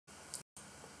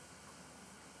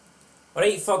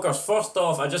Alright fuckers, first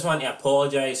off I just want to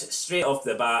apologise straight off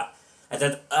the bat. I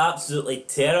did absolutely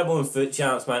terrible in Foot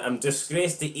Champs, man. I'm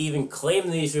disgraced to even claim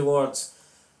these rewards.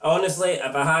 Honestly,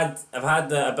 if I've had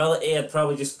the ability, I'd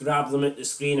probably just grab them at the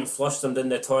screen and flush them down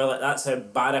the toilet. That's how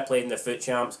bad I played in the Foot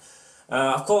Champs.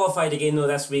 I've qualified again though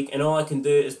this week, and all I can do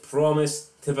is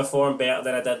promise to perform better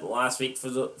than I did last week. For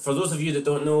those of you that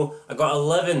don't know, I got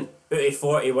 11 out of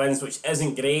 40 wins, which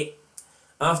isn't great.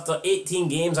 After 18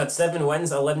 games, I had 7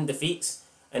 wins, 11 defeats,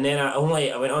 and then I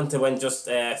went on to win just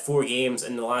 4 games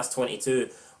in the last 22,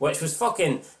 which was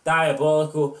fucking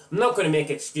diabolical. I'm not going to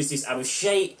make excuses. I was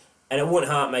shite, and it won't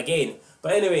happen again.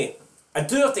 But anyway, I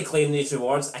do have to claim these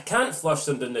rewards. I can't flush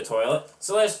them down the toilet,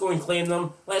 so let's go and claim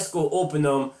them. Let's go open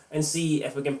them and see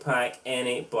if we can pack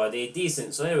anybody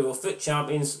decent. So there we go. Foot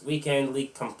Champions Weekend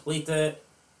League completed.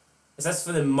 Is this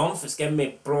for the month? It's giving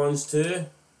me bronze too.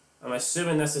 I'm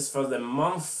assuming this is for the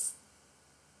month.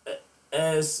 It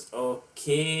is.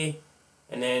 Okay.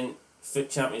 And then Foot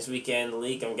Champions Weekend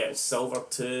League, I'm getting silver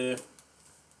 2.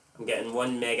 I'm getting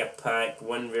 1 mega pack,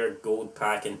 1 rare gold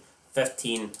pack, and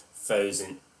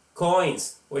 15,000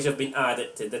 coins, which have been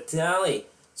added to the tally.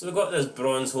 So we've got this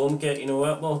bronze home kit. You know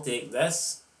what? We'll take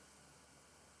this.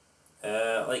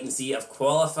 Like you can see, I've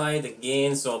qualified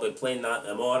again, so I'll be playing that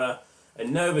tomorrow.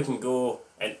 And now we can go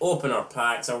and open our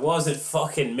packs. There wasn't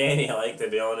fucking many, to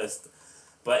be honest.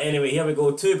 But anyway, here we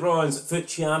go. 2 bronze Foot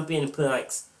Champion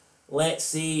packs. Let's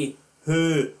see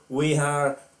who we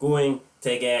are going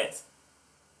to get.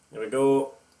 Here we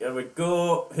go. Here we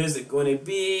go. Who's it going to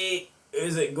be?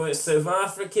 Who's it going to? South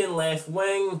African left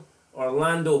wing.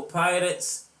 Orlando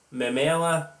Pirates.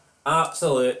 Memela.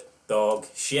 Absolute dog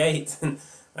shite.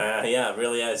 Yeah, it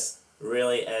really is.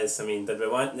 Really is. I mean, did we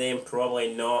want them?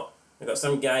 Probably not. We've got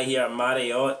some guy here at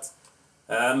Marriott.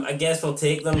 I guess we'll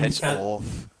take them. Piss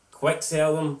off. Quick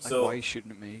sell them. So why are you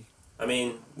shooting at me? I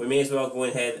mean, we may as well go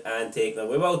ahead and take them.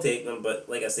 We will take them, but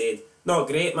like I said, not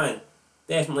great, man.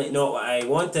 Definitely not what I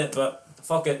wanted, but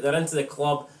fuck it, they're into the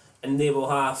club and they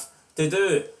will have to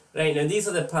do. Right, now these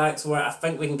are the packs where I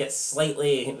think we can get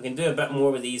slightly, we can do a bit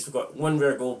more with these. We've got 1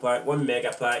 rare gold pack, 1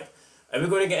 mega pack. Are we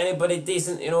going to get anybody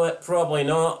decent? You know what, probably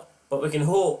not, but we can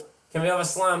hope. Can we have a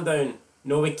slam down?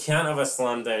 No, we can't have a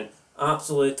slam down.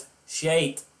 Absolute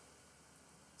shite.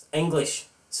 It's English,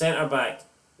 centre back.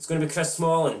 It's going to be Chris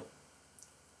Smalling,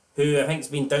 who I think has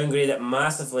been downgraded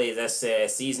massively this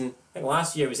season. I think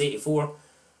last year was 84,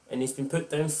 and he's been put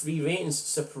down 3 ratings,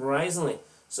 surprisingly.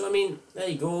 So, I mean, there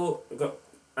you go. We've got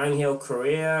Angel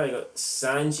Correa, we've got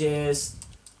Sanchez.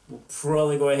 We'll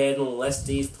probably go ahead and list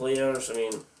these players. I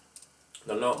mean,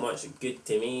 they're not much good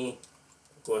to me.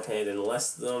 Go ahead and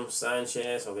list them.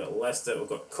 Sanchez, I'll get listed. We've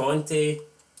got Conte.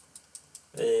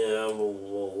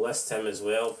 We'll list him as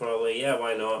well, probably. Yeah,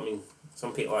 why not? I mean,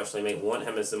 some people actually might want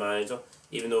him as the manager,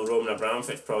 even though Roman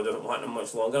Abramovich probably doesn't want him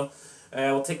much longer.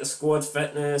 We'll take the squad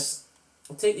fitness.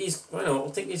 We'll take these. Why not? We'll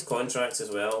take these contracts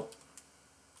as well.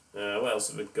 What else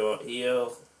have we got here?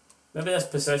 Maybe this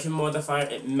position modifier.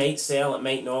 It might sell. It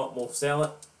might not. We'll sell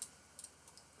it.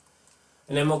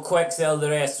 And then we'll quick sell the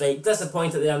rest. Right,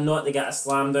 disappointed they are not to get a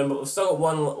slam down, but we've still got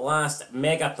one last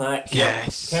mega pack.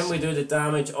 Yes. Can we do the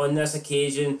damage on this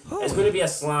occasion? It's going to be a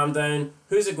slam down.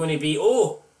 Who's it going to be?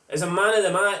 Oh, it's a man of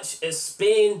the match. It's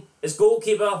Spain. It's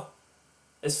goalkeeper.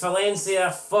 It's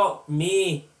Valencia. Fuck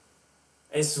me.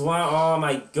 It's what? Oh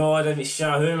my god. It's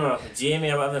Shahum or Jamie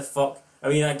or whatever the fuck. I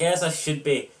mean, I guess I should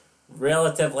be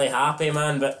relatively happy,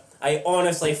 man, but I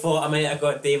honestly thought I might have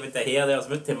got David De Gea there. I was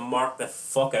about to mark the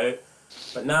fuck out.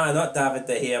 But nah, not David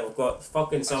De Gea. We've got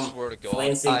fucking some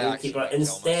Valencia goalkeeper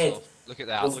instead. Look at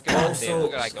that. Look at that.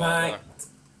 Look at that.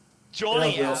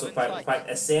 Johnny we also packed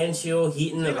Asensio,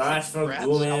 Heaton, Rashford,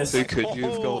 Gomez. Who could you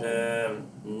have got?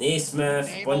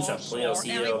 Naismith, bunch of players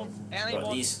here.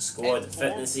 Got these squad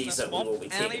fitnesses that we will be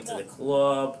taking to the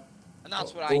club.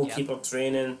 Got goalkeeper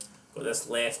training. Got this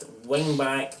left wing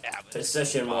back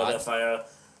position modifier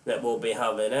that we'll be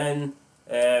having in.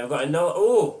 We've got another.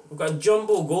 Oh, we've got a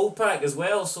jumbo gold pack as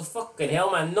well. So fucking hell,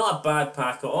 man, not a bad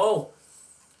pack at all.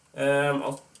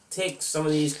 I'll take some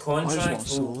of these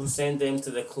contracts. We'll send them to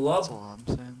the club. That's all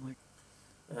I'm saying, like.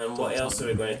 And what else are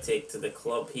we going to take to the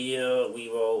club here? We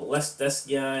will list this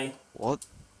guy. What?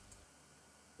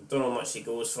 I don't know how much he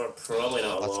goes for. Probably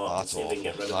not a lot. Let's see if we can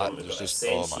get rid of him. We've got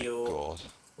Asensio. Oh my god.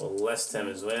 We'll list him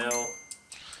as well.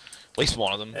 At least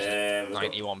one of them.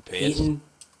 91 pace. Heaton.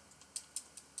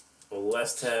 We'll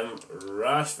list him.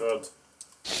 Rashford.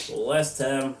 We'll list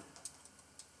him.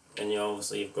 And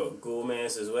obviously you've got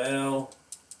Gomez as well.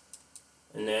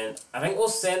 And then I think we'll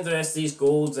send the rest of these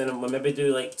golds and we'll maybe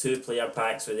do like 2 player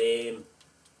packs with them.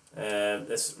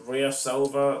 This rare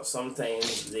silver,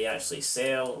 sometimes they actually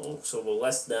sell, so we'll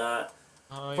list that.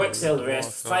 Quick sell the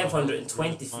rest,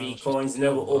 523 coins.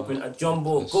 Now we'll open a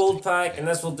jumbo gold pack, and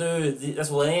this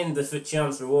will end the Foot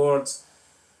Champs rewards.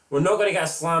 We're not going to get a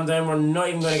slam down, we're not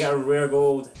even going to get a rare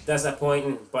gold.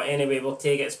 Disappointing, but anyway, we'll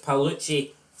take it. It's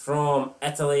Paolucci from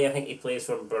Italy. I think he plays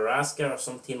for Barasca or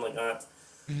some team like that.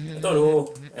 I don't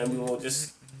know, and we will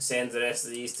just send the rest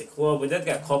of these to club. We did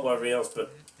get a couple of rares, but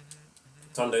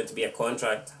it turned out to be a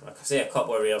contract. Like I say, a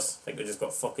couple of rares. I think we just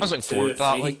got fucking 2 or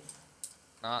 3.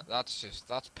 Nah, that's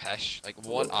pish. Like,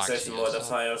 what Possession actually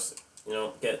modifiers, you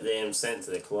know, get them sent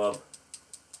to the club.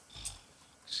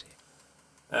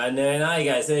 And then, aye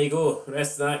guys, there you go. The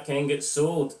rest of that can get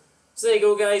sold. So there you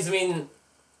go, guys. I mean,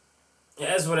 it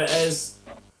is what it is.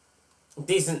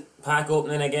 Decent pack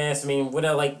opening, I guess. I mean, would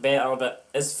I like better, but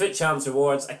it's Foot Champs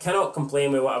rewards. I cannot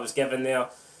complain with what I was given there.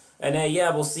 And yeah,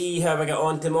 we'll see how I get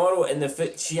on tomorrow in the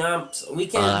Foot Champs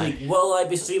weekend league. Will I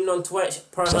be streaming on Twitch?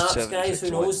 Perhaps, guys, who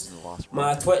knows?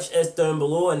 My Twitch is down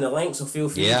below in the link, so feel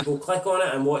free to go click on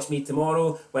it and watch me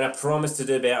tomorrow when I promise to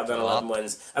do better than 11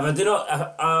 wins. If I do not,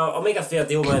 I'll make a fair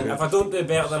deal, man. If I don't do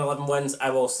better than 11 wins,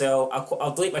 I will sell.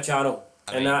 I'll delete my channel.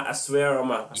 And that, I swear on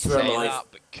my life.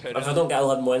 If I don't get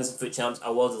 11 wins in Foot Champs, I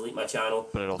will delete my channel,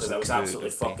 because I was absolutely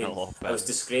fucking, I was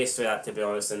disgraced with that, to be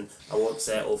honest, and I won't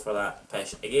settle for that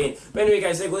pish again. But anyway,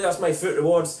 guys, that's my Foot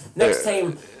rewards. This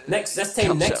time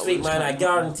next week, man, I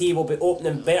guarantee we'll be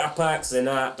opening better packs than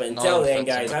that. But until then,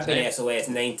 guys, I've been SOS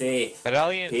 90.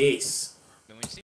 Peace.